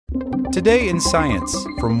Today in Science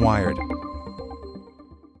from Wired.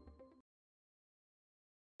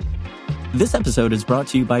 This episode is brought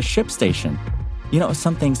to you by ShipStation. You know,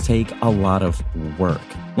 some things take a lot of work,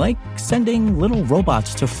 like sending little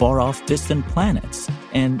robots to far-off distant planets.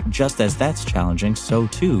 And just as that's challenging, so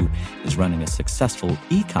too is running a successful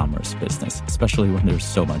e-commerce business, especially when there's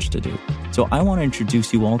so much to do. So I want to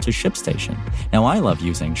introduce you all to ShipStation. Now, I love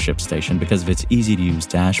using ShipStation because of its easy-to-use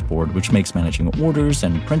dashboard, which makes managing orders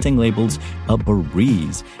and printing labels a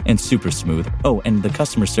breeze and super smooth. Oh, and the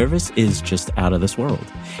customer service is just out of this world.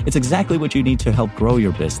 It's exactly what you need to help grow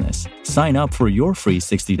your business. Sign up for your free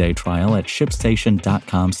 60-day trial at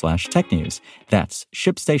shipstation.com/technews. That's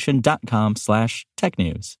shipstation.com/technews.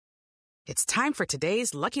 It's time for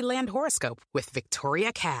today's Lucky Land horoscope with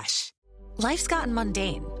Victoria Cash. Life's gotten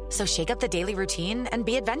mundane, so shake up the daily routine and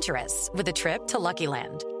be adventurous with a trip to Lucky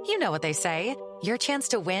Land. You know what they say, your chance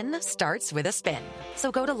to win starts with a spin. So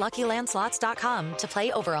go to LuckyLandSlots.com to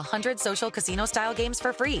play over 100 social casino-style games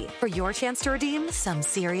for free for your chance to redeem some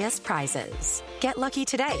serious prizes. Get lucky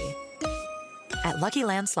today at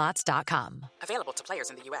LuckyLandSlots.com. Available to players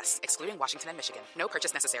in the U.S., excluding Washington and Michigan. No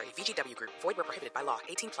purchase necessary. VGW Group. Void where prohibited by law.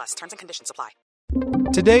 18+. Terms and conditions apply.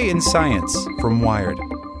 Today in Science from Wired.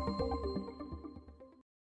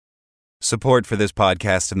 Support for this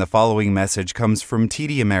podcast and the following message comes from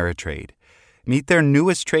TD Ameritrade. Meet their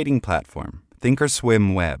newest trading platform,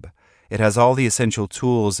 Thinkorswim Web. It has all the essential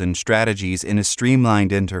tools and strategies in a streamlined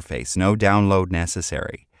interface, no download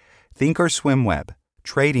necessary. Thinkorswim Web.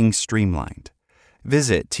 Trading streamlined.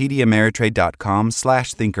 Visit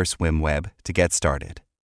tdameritrade.com/thinkorswimweb to get started.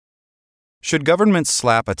 Should governments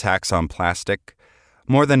slap a tax on plastic?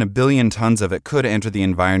 More than 1 billion tons of it could enter the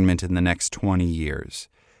environment in the next 20 years.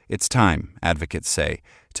 It's time, advocates say,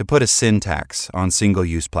 to put a sin tax on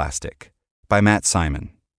single-use plastic. By Matt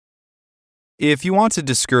Simon. If you want to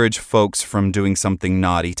discourage folks from doing something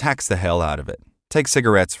naughty, tax the hell out of it. Take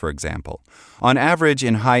cigarettes, for example. On average,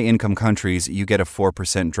 in high-income countries, you get a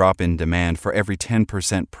 4% drop in demand for every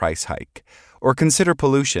 10% price hike. Or consider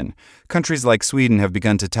pollution. Countries like Sweden have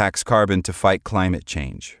begun to tax carbon to fight climate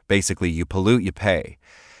change. Basically, you pollute, you pay.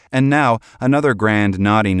 And now, another grand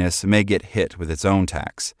naughtiness may get hit with its own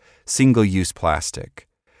tax: single-use plastic.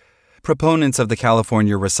 Proponents of the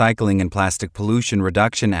California Recycling and Plastic Pollution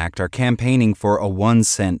Reduction Act are campaigning for a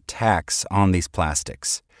 1-cent tax on these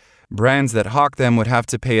plastics. Brands that hawk them would have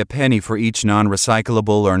to pay a penny for each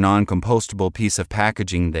non-recyclable or non-compostable piece of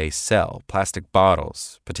packaging they sell: plastic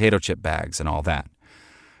bottles, potato chip bags, and all that.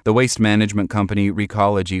 The waste management company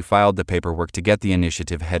Recology filed the paperwork to get the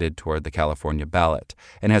initiative headed toward the California ballot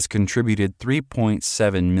and has contributed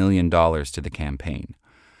 $3.7 million to the campaign.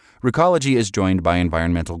 Recology is joined by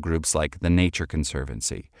environmental groups like the Nature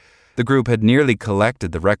Conservancy. The group had nearly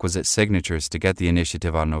collected the requisite signatures to get the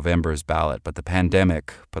initiative on November's ballot, but the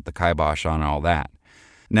pandemic put the kibosh on all that.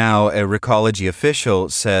 Now, a Recology official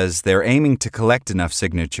says they're aiming to collect enough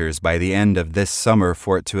signatures by the end of this summer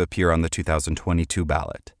for it to appear on the 2022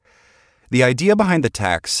 ballot. The idea behind the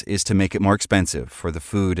tax is to make it more expensive for the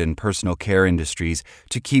food and personal care industries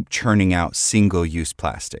to keep churning out single-use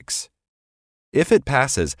plastics. If it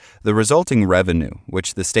passes, the resulting revenue,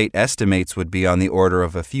 which the state estimates would be on the order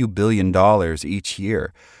of a few $1 billion each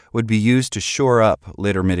year, would be used to shore up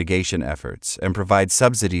litter mitigation efforts and provide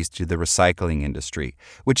subsidies to the recycling industry,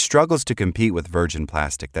 which struggles to compete with virgin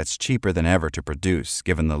plastic that's cheaper than ever to produce,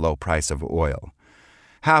 given the low price of oil.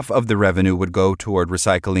 Half of the revenue would go toward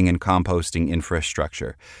recycling and composting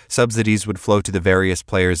infrastructure. Subsidies would flow to the various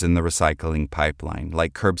players in the recycling pipeline,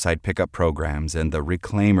 like curbside pickup programs and the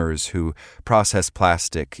reclaimers who process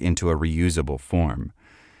plastic into a reusable form.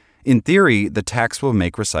 In theory, the tax will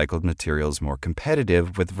make recycled materials more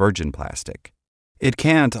competitive with virgin plastic. It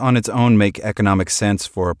can't on its own make economic sense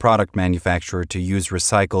for a product manufacturer to use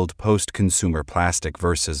recycled post-consumer plastic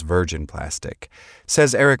versus virgin plastic,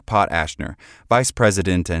 says Eric Pott-Ashner, Vice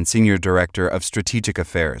President and Senior Director of Strategic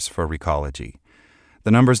Affairs for Recology.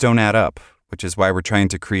 The numbers don't add up, which is why we're trying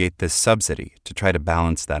to create this subsidy to try to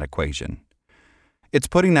balance that equation. It's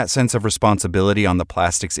putting that sense of responsibility on the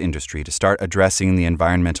plastics industry to start addressing the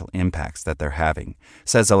environmental impacts that they're having,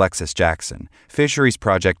 says Alexis Jackson, Fisheries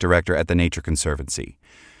Project Director at the Nature Conservancy.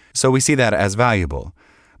 So we see that as valuable.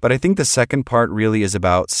 But I think the second part really is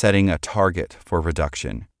about setting a target for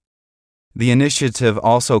reduction. The initiative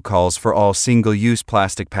also calls for all single-use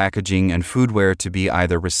plastic packaging and foodware to be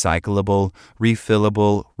either recyclable,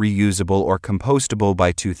 refillable, reusable, or compostable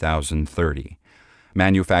by 2030.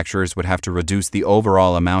 Manufacturers would have to reduce the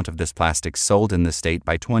overall amount of this plastic sold in the state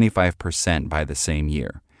by 25% by the same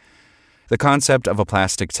year. The concept of a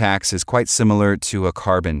plastic tax is quite similar to a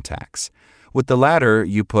carbon tax. With the latter,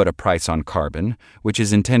 you put a price on carbon, which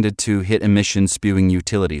is intended to hit emission-spewing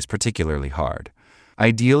utilities particularly hard.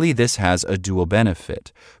 Ideally, this has a dual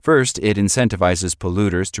benefit. First, it incentivizes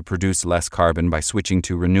polluters to produce less carbon by switching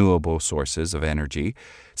to renewable sources of energy.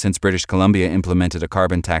 Since British Columbia implemented a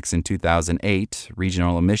carbon tax in 2008,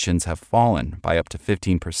 regional emissions have fallen by up to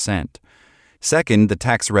 15%. Second, the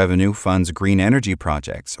tax revenue funds green energy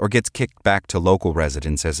projects or gets kicked back to local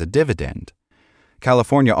residents as a dividend.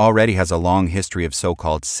 California already has a long history of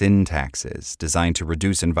so-called sin taxes designed to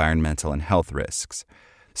reduce environmental and health risks.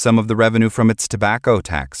 Some of the revenue from its tobacco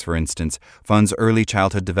tax, for instance, funds early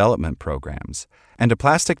childhood development programs. And a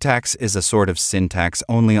plastic tax is a sort of sin tax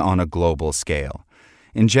only on a global scale.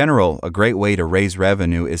 In general, a great way to raise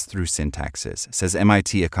revenue is through sin taxes, says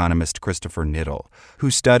MIT economist Christopher Niddle,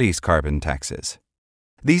 who studies carbon taxes.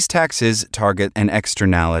 These taxes target an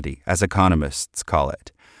externality, as economists call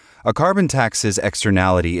it. A carbon tax's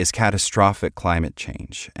externality is catastrophic climate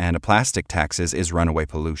change, and a plastic tax's is runaway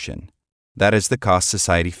pollution. That is the cost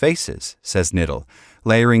society faces, says Niddle.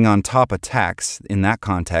 Layering on top a tax in that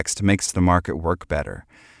context makes the market work better.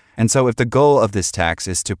 And so if the goal of this tax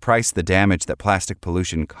is to price the damage that plastic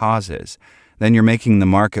pollution causes, then you're making the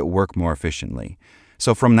market work more efficiently.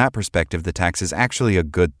 So from that perspective, the tax is actually a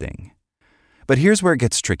good thing. But here's where it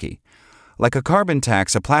gets tricky. Like a carbon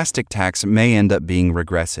tax, a plastic tax may end up being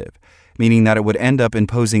regressive, meaning that it would end up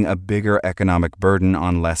imposing a bigger economic burden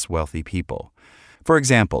on less wealthy people. For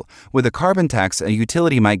example, with a carbon tax, a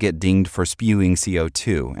utility might get dinged for spewing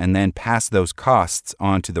CO2 and then pass those costs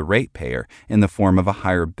on to the ratepayer in the form of a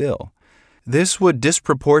higher bill. This would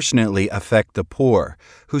disproportionately affect the poor,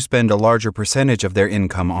 who spend a larger percentage of their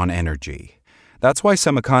income on energy. That's why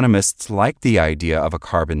some economists like the idea of a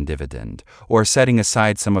carbon dividend, or setting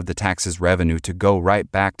aside some of the tax's revenue to go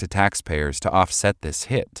right back to taxpayers to offset this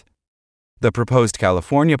hit. The proposed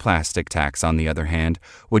California plastic tax, on the other hand,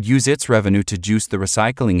 would use its revenue to juice the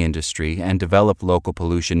recycling industry and develop local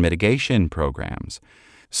pollution mitigation programs.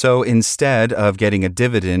 So instead of getting a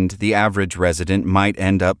dividend, the average resident might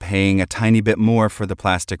end up paying a tiny bit more for the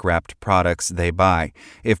plastic-wrapped products they buy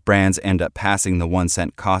if brands end up passing the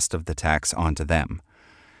 1-cent cost of the tax on to them.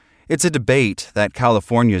 It's a debate that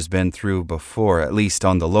California's been through before, at least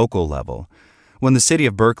on the local level. When the city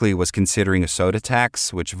of Berkeley was considering a soda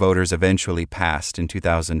tax, which voters eventually passed in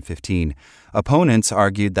 2015, opponents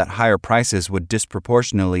argued that higher prices would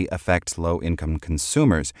disproportionately affect low-income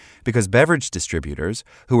consumers because beverage distributors,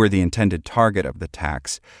 who were the intended target of the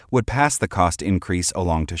tax, would pass the cost increase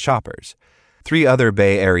along to shoppers. 3 other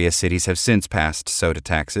Bay Area cities have since passed soda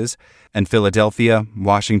taxes, and Philadelphia,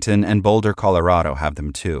 Washington, and Boulder, Colorado have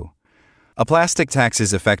them too. A plastic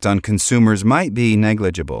tax's effect on consumers might be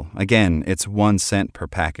negligible. Again, it's 1 cent per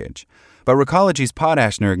package. But Recology's Pod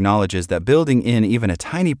Ashner acknowledges that building in even a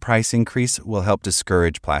tiny price increase will help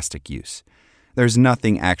discourage plastic use. There's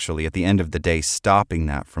nothing actually at the end of the day stopping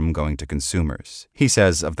that from going to consumers, he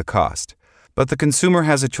says of the cost. But the consumer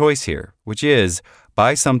has a choice here, which is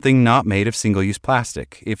buy something not made of single-use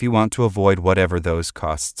plastic if you want to avoid whatever those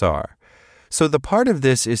costs are. So the part of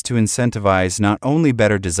this is to incentivize not only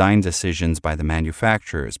better design decisions by the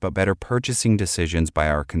manufacturers, but better purchasing decisions by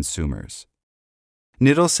our consumers.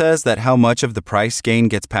 Niddle says that how much of the price gain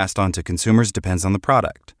gets passed on to consumers depends on the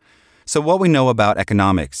product. So what we know about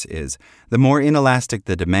economics is the more inelastic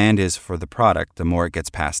the demand is for the product, the more it gets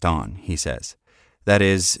passed on, he says. That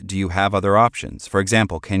is, do you have other options? For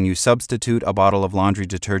example, can you substitute a bottle of laundry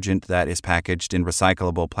detergent that is packaged in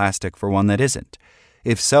recyclable plastic for one that isn't?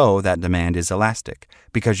 If so, that demand is elastic,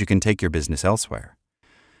 because you can take your business elsewhere.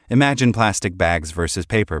 Imagine plastic bags versus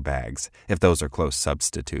paper bags, if those are close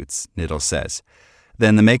substitutes, Niddle says.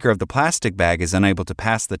 Then the maker of the plastic bag is unable to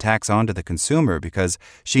pass the tax on to the consumer because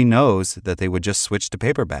she knows that they would just switch to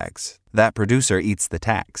paper bags. That producer eats the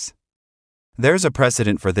tax. There's a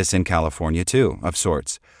precedent for this in California, too, of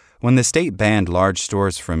sorts. When the state banned large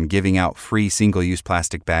stores from giving out free single-use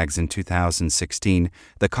plastic bags in 2016,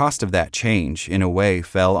 the cost of that change, in a way,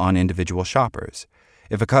 fell on individual shoppers.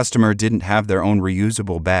 If a customer didn't have their own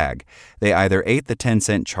reusable bag, they either ate the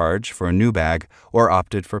 10-cent charge for a new bag or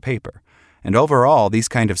opted for paper. And overall, these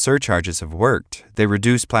kind of surcharges have worked. They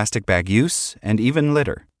reduce plastic bag use and even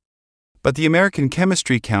litter. But the American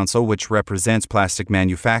Chemistry Council, which represents plastic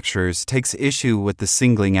manufacturers, takes issue with the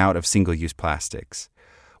singling out of single-use plastics.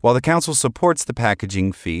 While the council supports the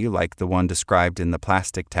packaging fee, like the one described in the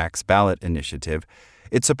Plastic Tax Ballot Initiative,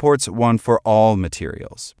 it supports one for all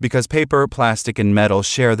materials, because paper, plastic, and metal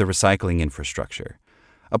share the recycling infrastructure.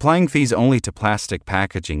 Applying fees only to plastic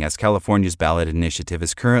packaging, as California's ballot initiative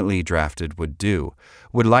is currently drafted would do,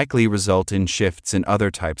 would likely result in shifts in other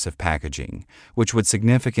types of packaging, which would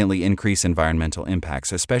significantly increase environmental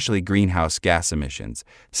impacts, especially greenhouse gas emissions,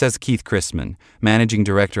 says Keith Christman, Managing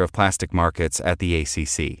Director of Plastic Markets at the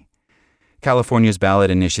ACC. California's ballot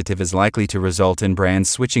initiative is likely to result in brands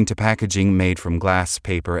switching to packaging made from glass,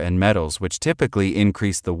 paper, and metals, which typically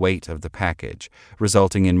increase the weight of the package,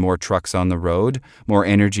 resulting in more trucks on the road, more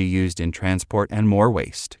energy used in transport, and more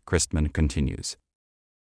waste, Christman continues.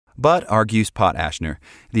 But, argues Potashner,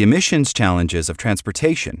 the emissions challenges of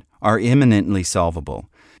transportation are imminently solvable.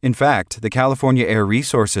 In fact, the California Air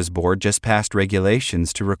Resources Board just passed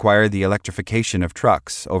regulations to require the electrification of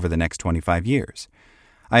trucks over the next 25 years.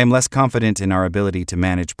 I am less confident in our ability to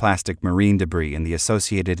manage plastic marine debris and the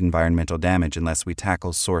associated environmental damage unless we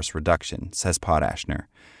tackle source reduction, says Potashner.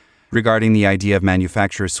 Regarding the idea of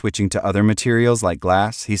manufacturers switching to other materials like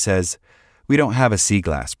glass, he says, "We don't have a sea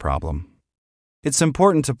glass problem." It's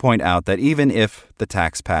important to point out that even if the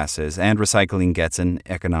tax passes and recycling gets an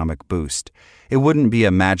economic boost, it wouldn't be a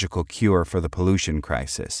magical cure for the pollution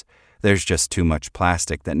crisis. There's just too much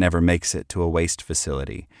plastic that never makes it to a waste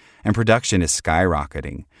facility, and production is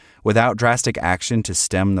skyrocketing. Without drastic action to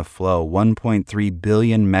stem the flow, 1.3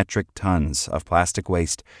 billion metric tons of plastic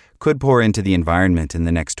waste could pour into the environment in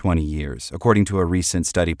the next 20 years, according to a recent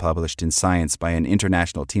study published in Science by an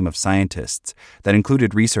international team of scientists that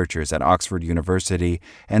included researchers at Oxford University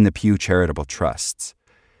and the Pew Charitable Trusts.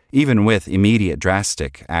 Even with immediate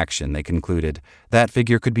drastic action, they concluded, that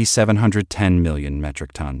figure could be 710 million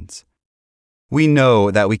metric tons. We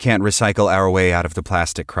know that we can't recycle our way out of the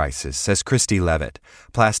plastic crisis, says Christy Levitt,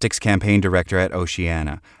 plastics campaign director at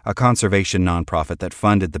Oceana, a conservation nonprofit that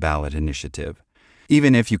funded the ballot initiative.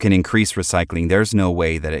 Even if you can increase recycling, there's no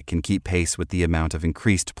way that it can keep pace with the amount of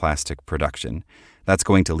increased plastic production. That's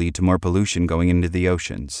going to lead to more pollution going into the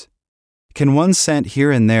oceans. Can 1 cent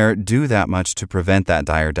here and there do that much to prevent that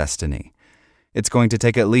dire destiny? It's going to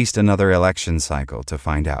take at least another election cycle to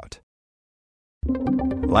find out.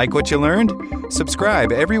 Like what you learned?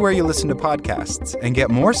 Subscribe everywhere you listen to podcasts and get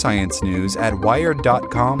more science news at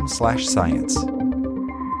wired.com/science.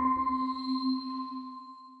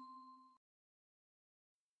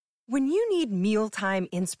 When you need mealtime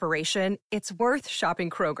inspiration, it's worth shopping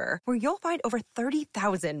Kroger, where you'll find over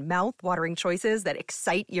 30,000 mouth-watering choices that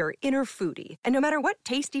excite your inner foodie. And no matter what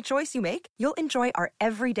tasty choice you make, you'll enjoy our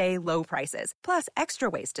everyday low prices, plus extra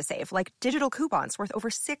ways to save, like digital coupons worth over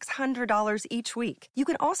 $600 each week. You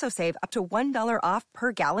can also save up to $1 off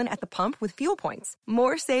per gallon at the pump with fuel points.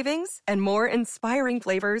 More savings and more inspiring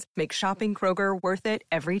flavors make shopping Kroger worth it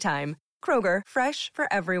every time. Kroger, fresh for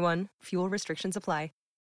everyone. Fuel restrictions apply.